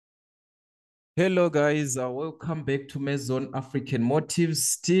Hello guys, welcome back to Maison African Motives,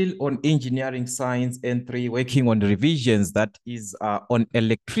 still on engineering science N3, working on revisions that is on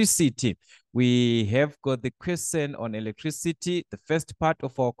electricity. We have got the question on electricity. The first part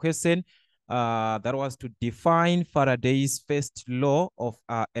of our question that was to define Faraday's first law of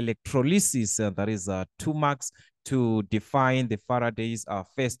electrolysis. That is 2 marks to define the Faraday's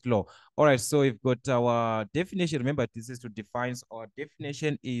first law. All right, so we've got our definition. Remember, this is to define. So our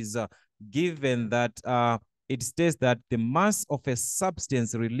definition is given that it states that the mass of a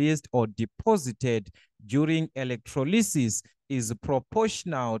substance released or deposited during electrolysis is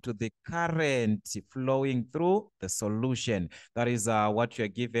proportional to the current flowing through the solution. That is what you're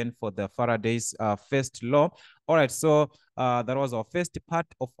given for the Faraday's first law. All right, so that was our first part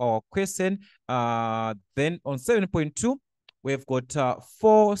of our question. Then on 7.2, we've got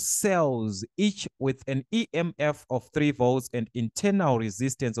 4 cells, each with an EMF of 3 volts and internal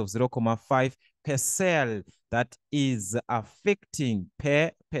resistance of 0.5 per cell that is affecting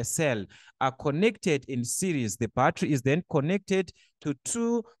per cell are connected in series. The battery is then connected to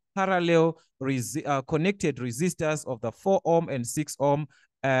 2 parallel connected resistors of the 4 ohm and 6 ohm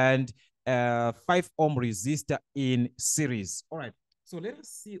and 5 ohm resistor in series. All right. So let us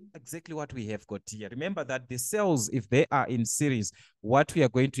see exactly what we have got here. Remember that the cells, if they are in series, what we are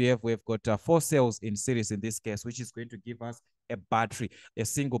going to have, we've got 4 cells in series in this case, which is going to give us a battery, a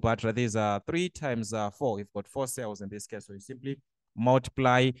single battery. There's 3 times 4. We've got 4 cells in this case. So you simply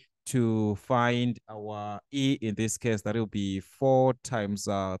multiply to find our E in this case. That will be 4 times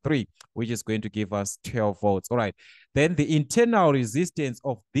 3, which is going to give us 12 volts. All right. Then the internal resistance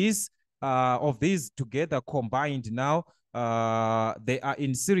of these together combined now, they are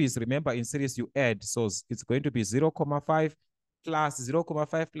in series. Remember, in series you add, so it's going to be 0.5 plus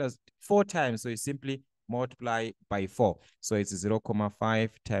 0.5 plus 4 times, so you simply multiply by 4, so it's 0.5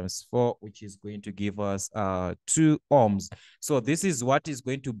 times 4, which is going to give us 2 ohms. So this is what is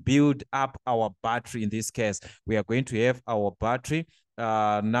going to build up our battery. In this case, we are going to have our battery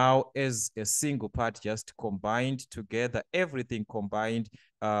now as a single part, just combined together, everything combined,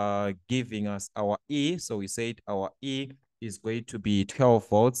 giving us our E. So we said our E is going to be 12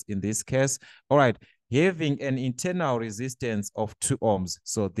 volts in this case. All right, having an internal resistance of 2 ohms.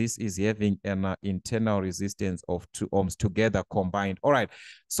 So this is having an internal resistance of 2 ohms together combined. All right,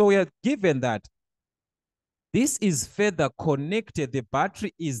 so we are given that this is further connected. The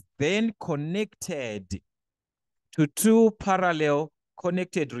battery is then connected to 2 parallel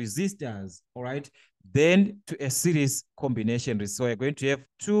connected resistors, all right, then to a series combination. So we're going to have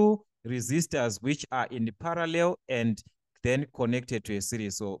 2 resistors which are in parallel and then connected to a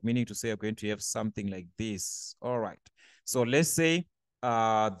series. So meaning to say we're going to have something like this. All right. So let's say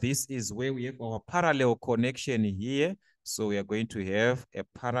this is where we have our parallel connection here. So we are going to have a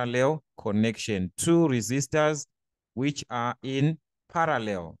parallel connection, 2 resistors which are in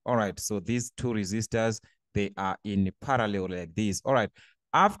parallel. All right. So these 2 resistors, they are in parallel like this. All right.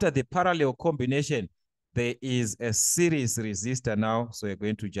 After the parallel combination, there is a series resistor now. So you're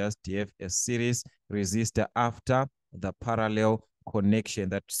going to just have a series resistor after the parallel connection.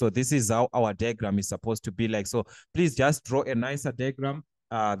 So this is how our diagram is supposed to be like. So please just draw a nicer diagram.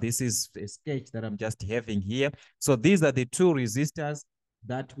 This is a sketch that I'm just having here. So these are the 2 resistors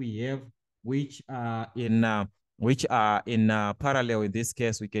that we have, which are in parallel. In this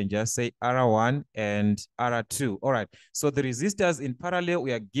case, we can just say R1 and R2. All right. So the resistors in parallel,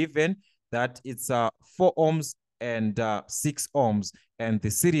 we are given that it's 4 ohms and 6 ohms, and the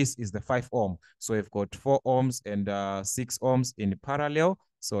series is the 5 ohm. So we've got 4 ohms and 6 ohms in parallel.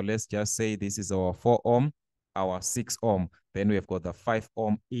 So let's just say this is our 4 ohm, our 6 ohm. Then we've got the 5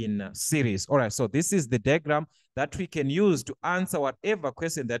 ohm in series. All right, so this is the diagram that we can use to answer whatever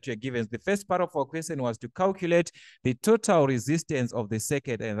question that you're given. The first part of our question was to calculate the total resistance of the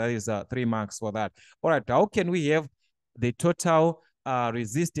circuit, and that is 3 marks for that. All right, how can we have the total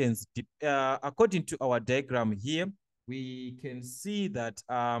resistance? According to our diagram here, we can see that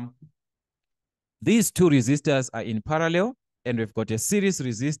these 2 resistors are in parallel, and we've got a series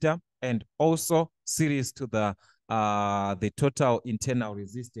resistor and also series to the total internal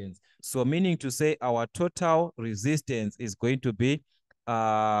resistance. So meaning to say our total resistance is going to be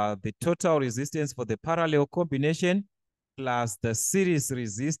the total resistance for the parallel combination plus the series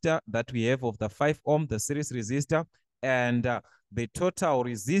resistor that we have of the 5 ohm, the series resistor, and the total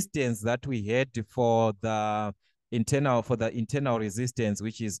resistance that we had for the internal resistance,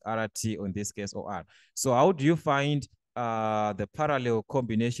 which is RT in this case, or R. So how do you find the parallel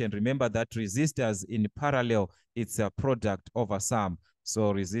combination? Remember that resistors in parallel, it's a product over sum.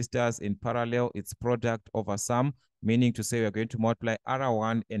 So resistors in parallel, it's product over sum. meaning to say we're going to multiply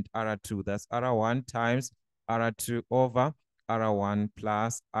R1 and R2. That's R1 times R2 over R1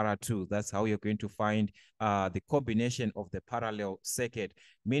 plus R2. That's how you're going to find the combination of the parallel circuit,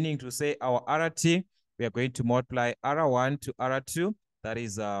 meaning to say our RT, we are going to multiply R1 to R2. That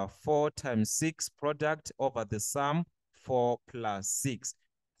is 4 times 6 product over the sum 4 plus 6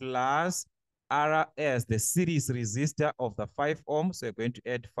 plus RS, the series resistor of the 5 ohms. So you're going to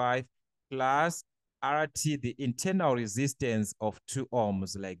add 5 plus RT, the internal resistance of 2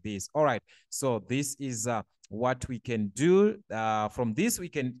 ohms, like this. All right. So this is what we can do. From this, we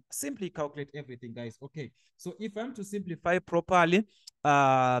can simply calculate everything, guys. Okay. So if I'm to simplify properly,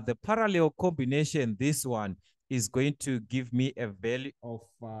 the parallel combination, this one is going to give me a value of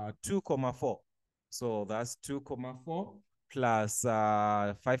 2,4. So that's 2,4 plus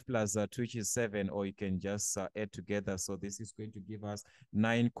 5 plus 2, which is 7, or you can just add together. So this is going to give us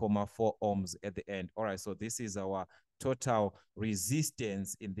 9,4 ohms at the end. All right, so this is our total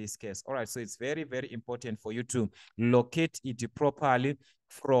resistance in this case. All right, so it's very, very important for you to locate it properly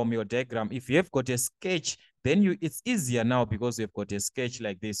from your diagram. If you have got a sketch, then it's easier now because you've got a sketch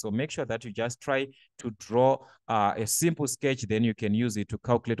like this. So make sure that you just try to draw a simple sketch, then you can use it to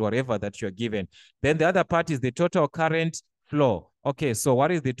calculate whatever that you're given. Then the other part is the total current flow. Okay, so what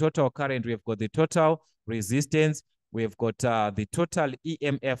is the total current? We've got the total resistance. We've got the total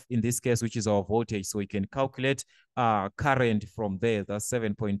EMF in this case, which is our voltage. So we can calculate current from there. That's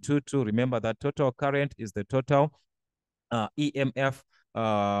 7.22. Remember that total current is the total EMF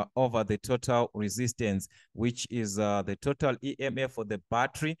over the total resistance, which is the total EMF for the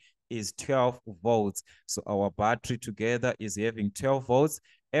battery is 12 volts. So our battery together is having 12 volts.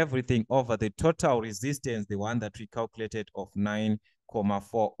 Everything over the total resistance, the one that we calculated of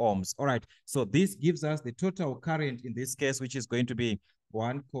 9,4 ohms. All right, so this gives us the total current in this case, which is going to be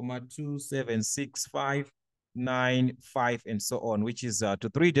 1,276,595 and so on, which is to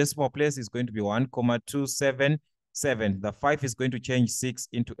 3 decimal place is going to be 1,277. The 5 is going to change 6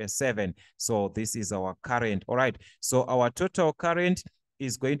 into a 7. So this is our current. All right, so our total current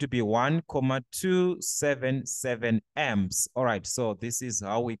is going to be 1,277 amps. All right, so this is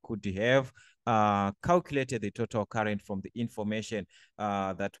how we could have calculated the total current from the information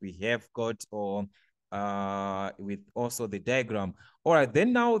that we have got, or with also the diagram. All right,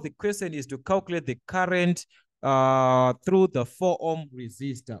 then now the question is to calculate the current through the 4 ohm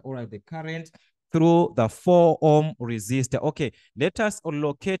resistor. All right, the current through the 4 ohm resistor. Okay, let us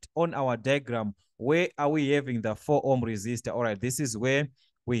locate on our diagram, where are we having the 4 ohm resistor? All right, this is where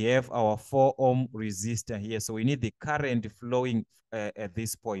we have our 4 ohm resistor here. So we need the current flowing at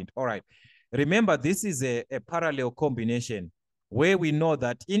this point. All right, remember this is a parallel combination, where we know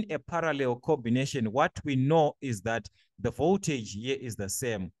that in a parallel combination, what we know is that the voltage here is the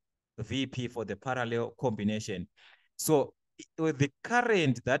same, VP, for the parallel combination. So with the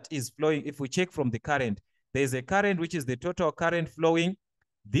current that is flowing, if we check from the current, there's a current which is the total current flowing.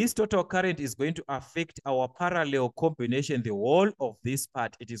 This total current is going to affect our parallel combination. The whole of this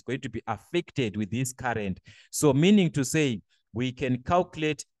part, it is going to be affected with this current. So meaning to say, we can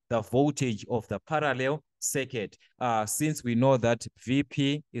calculate the voltage of the parallel circuit, since we know that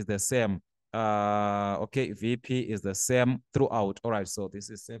VP is the same. Okay, VP is the same throughout. All right, so this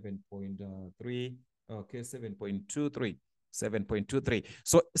is 7.3. Okay, 7.23. 7.23.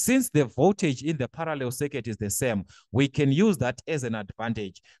 So since the voltage in the parallel circuit is the same, we can use that as an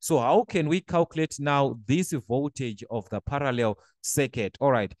advantage. So how can we calculate now this voltage of the parallel circuit?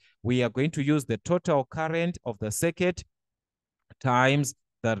 All right, we are going to use the total current of the circuit times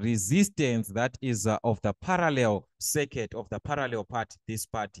the resistance that is of the parallel circuit, of the parallel part, this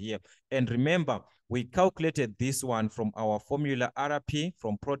part here. And remember, we calculated this one from our formula RP,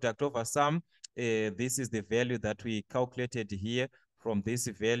 from product over sum. This is the value that we calculated here. From this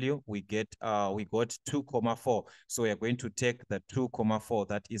value, we got 2,4. So we are going to take the 2,4.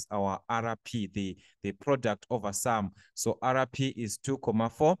 That is our RP, the product over sum. So RP is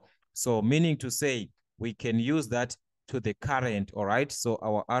 2,4. So meaning to say, we can use that to the current. All right, so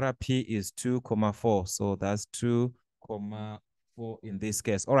our RP is 2,4. So that's 2,4 in this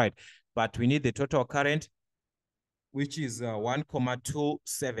case. All right, but we need the total current, which is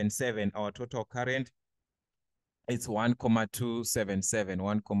 1,277. Our total current, it's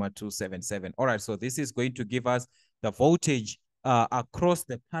 1,277. All right, so this is going to give us the voltage across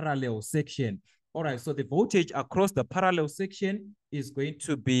the parallel section. All right, so the voltage across the parallel section is going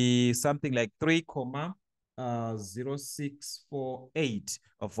to be something like 3,0648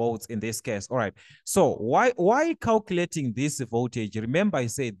 volts in this case. All right, so why calculating this voltage? Remember, I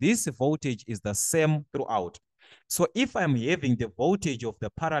say this voltage is the same throughout. So if I'm having the voltage of the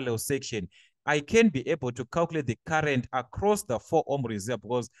parallel section I can be able to calculate the current across the 4 ohm resistor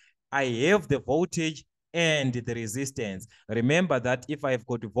because I have the voltage and the resistance. Remember that if I've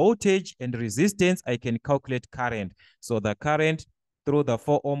got voltage and resistance, I can calculate current. So the current through the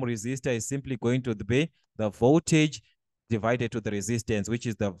 4 ohm resistor is simply going to be the voltage divided to the resistance, which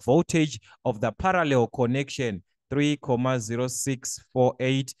is the voltage of the parallel connection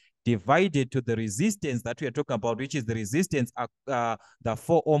 3,0648 divided to the resistance that we are talking about, which is the resistance, the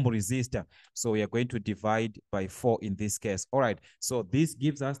 4 ohm resistor. So we are going to divide by 4 in this case. All right. So this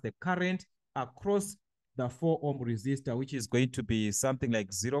gives us the current across the 4 ohm resistor, which is going to be something like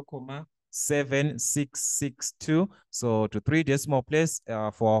 0,7662. So to 3 decimal place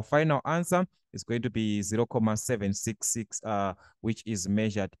for our final answer is going to be 0,766, which is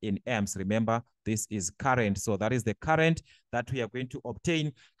measured in amps. Remember, this is current. So that is the current that we are going to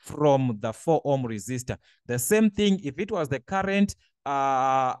obtain from the 4 ohm resistor. The same thing, if it was the current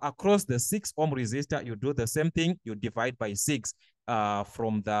across the 6 ohm resistor, you do the same thing, you divide by 6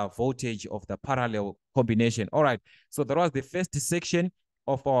 from the voltage of the parallel combination. All right, so that was the first section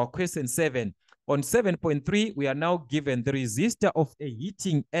of our question 7. On 7.3, we are now given the resistor of a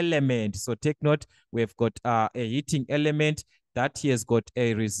heating element. So take note, we've got a heating element that has got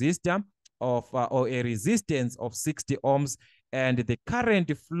a resistor of or a resistance of 60 ohms, and the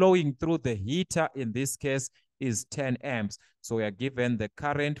current flowing through the heater in this case is 10 amps. So we are given the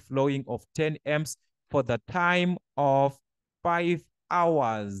current flowing of 10 amps for the time of 5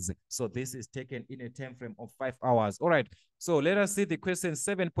 hours. So this is taken in a time frame of 5 hours. All right. So let us see the question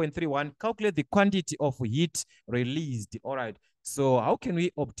 7.31. Calculate the quantity of heat released. All right. So how can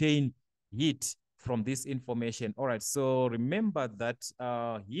we obtain heat from this information? All right. So remember that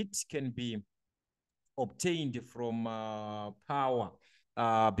heat can be obtained from power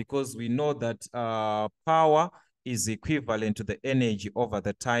because we know that power is equivalent to the energy over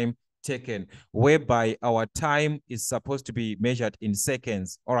the time taken, whereby our time is supposed to be measured in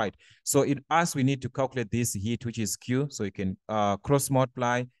seconds. All right. So in us, we need to calculate this heat, which is Q. So you can cross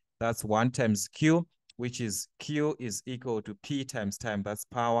multiply. That's 1 times Q, which is Q is equal to P times time. That's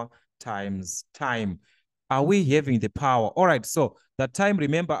power times time. Are we having the power? All right. So the time,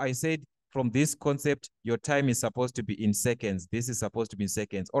 remember I said from this concept, your time is supposed to be in seconds. This is supposed to be in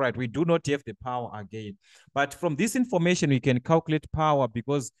seconds. All right, we do not have the power again. But from this information, we can calculate power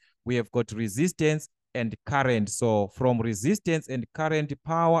because we have got resistance and current. So from resistance and current,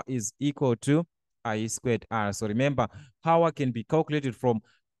 power is equal to I squared R. So remember, power can be calculated from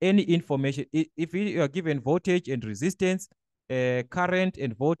any information. If you are given voltage and resistance, current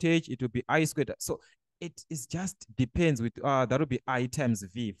and voltage, it will be I squared. So it is just depends with that will be I times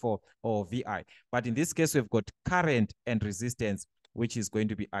V for or VI. But in this case, we've got current and resistance, which is going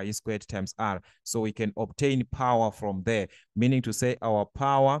to be I squared times R. So we can obtain power from there, meaning to say our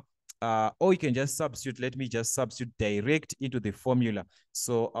power, or you can just substitute, let me just substitute direct into the formula.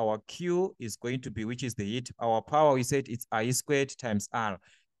 So our Q is going to be, which is the heat, our power, we said it's I squared times R.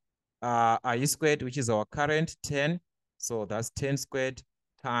 I squared, which is our current, 10. So that's 10 squared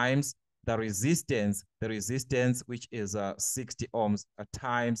times the resistance, which is 60 ohms,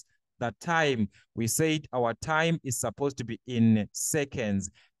 times the time. We said our time is supposed to be in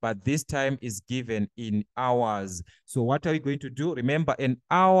seconds, but this time is given in hours. So what are we going to do? Remember, an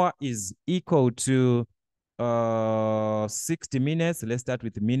hour is equal to 60 minutes. Let's start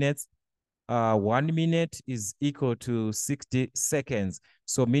with minutes. 1 minute is equal to 60 seconds.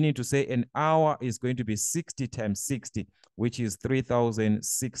 So meaning to say an hour is going to be 60 times 60, which is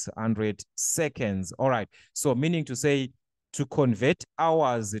 3,600 seconds. All right. So meaning to say to convert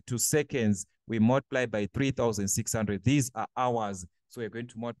hours to seconds, we multiply by 3,600. These are hours. So we're going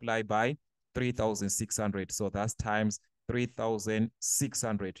to multiply by 3,600. So that's times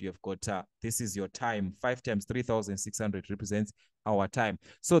 3,600. You've got, this is your time. 5 times 3,600 represents our time.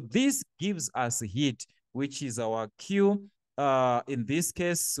 So this gives us heat, which is our Q. In this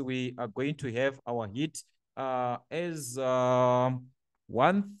case, we are going to have our heat as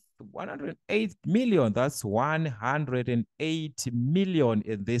 108 million. That's 108 million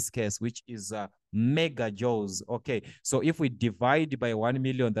in this case, which is megajoules. Okay, so if we divide by 1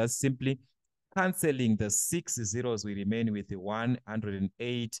 million, that's simply canceling the 6 zeros, we remain with the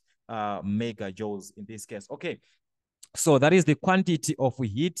 108 megajoules in this case. Okay, so that is the quantity of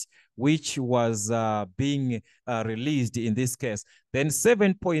heat which was being released in this case. Then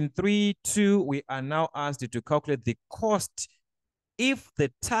 7.32, we are now asked to calculate the cost if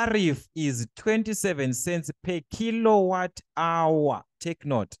the tariff is 27 cents per kilowatt hour. Take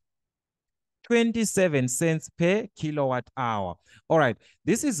note. 27 cents per kilowatt hour. All right,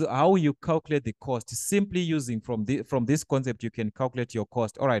 this is how you calculate the cost. Simply using from this concept, you can calculate your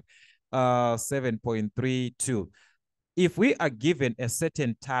cost. All right, 7.32. If we are given a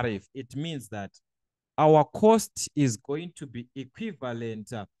certain tariff, it means that our cost is going to be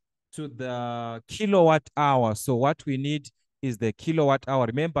equivalent to the kilowatt hour. So what we need is the kilowatt hour.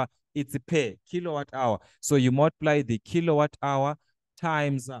 Remember, it's per kilowatt hour. So you multiply the kilowatt hour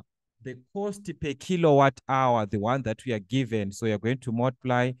times the cost per kilowatt hour, the one that we are given. So you're going to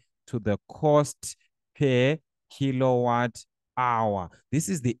multiply to the cost per kilowatt hour. This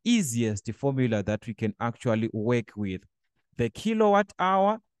is the easiest formula that we can actually work with. The kilowatt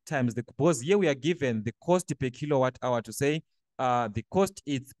hour times the, because here we are given the cost per kilowatt hour to say the cost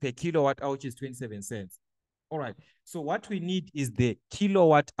is per kilowatt hour, which is 27 cents. All right. So what we need is the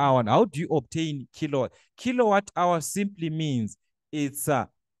kilowatt hour. How do you obtain kilowatt? Kilowatt hour simply means it's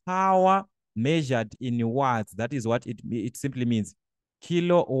power measured in watts. That is what it simply means.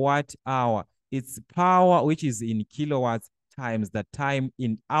 Kilowatt hour. It's power which is in kilowatts times the time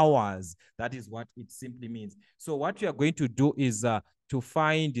in hours. That is what it simply means. So what we are going to do is to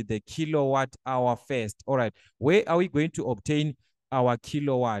find the kilowatt hour first. All right. Where are we going to obtain our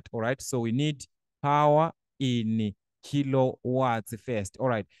kilowatt? All right. So we need power in kilowatts first. All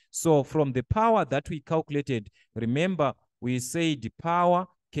right. So from the power that we calculated, remember we said the power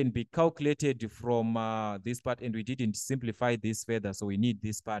can be calculated from this part, and we didn't simplify this further. So we need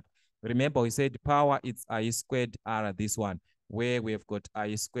this part. Remember, we said power, it's I squared R, this one, where we have got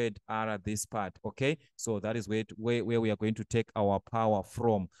I squared R, this part, okay? So that is where we are going to take our power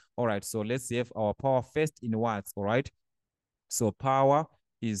from. All right, so let's have our power first in watts, all right? So power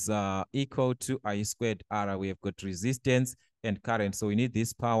is equal to I squared R. We have got resistance and current. So we need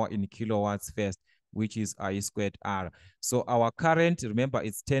this power in kilowatts first, which is I squared R. So our current, remember,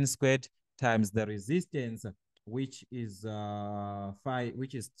 it's 10 squared times the resistance, which is 5,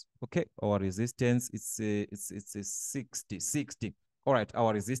 which is okay. Our resistance it's 60. All right,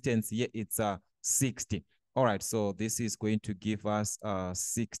 our resistance here it's 60. All right, so this is going to give us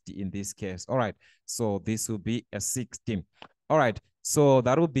 60 in this case. All right, so this will be a 60. All right, so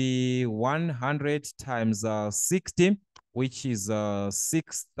that will be 100 times 60, which is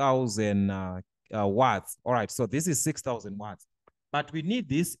 6,000 watts. All right, so this is 6,000 watts, but we need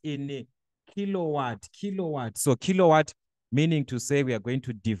this in kilowatt. So kilowatt meaning to say we are going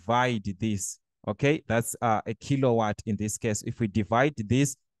to divide this. Okay, that's a kilowatt in this case. If we divide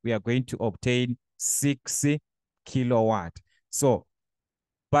this, we are going to obtain 6 kilowatt. So,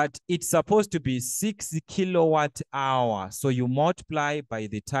 but it's supposed to be 6 kilowatt hour. So you multiply by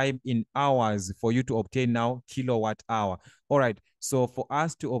the time in hours for you to obtain now kilowatt hour. All right, so for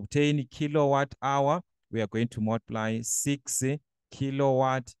us to obtain kilowatt hour, we are going to multiply 6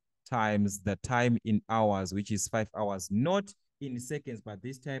 kilowatt times the time in hours, which is 5 hours, not in seconds, but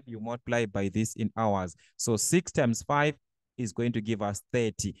this time you multiply by this in hours. So 6 times 5 is going to give us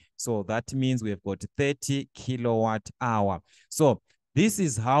 30. So that means we have got 30 kilowatt hour. So this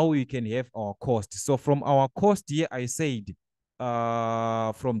is how we can have our cost. So from our cost here, I said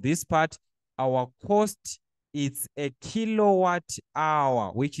from this part, our cost is a kilowatt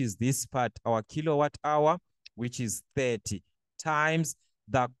hour, which is this part, our kilowatt hour, which is 30 times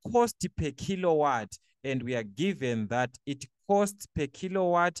the cost per kilowatt, and we are given that it costs per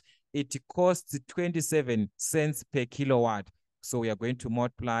kilowatt, it costs 27 cents per kilowatt. So we are going to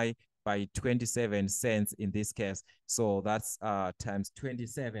multiply by 27 cents in this case. So that's times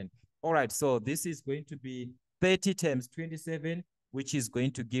 27. All right, so this is going to be 30 times 27, which is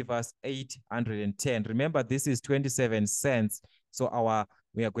going to give us 810. Remember, this is 27 cents. So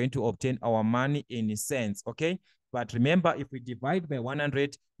we are going to obtain our money in cents, okay? But remember, if we divide by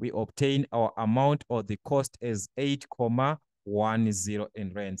 100, we obtain our amount or the cost as 8,10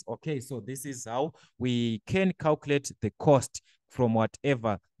 in rands. Okay, so this is how we can calculate the cost from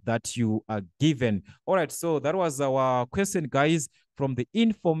whatever that you are given. All right, so that was our question, guys, from the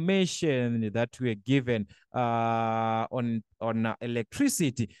information that we are given on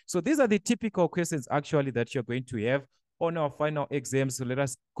electricity. So these are the typical questions actually that you're going to have on our final exams. So let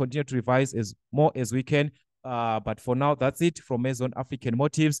us continue to revise as more as we can. But for now, that's it from Maison African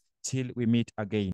Motives. Till we meet again.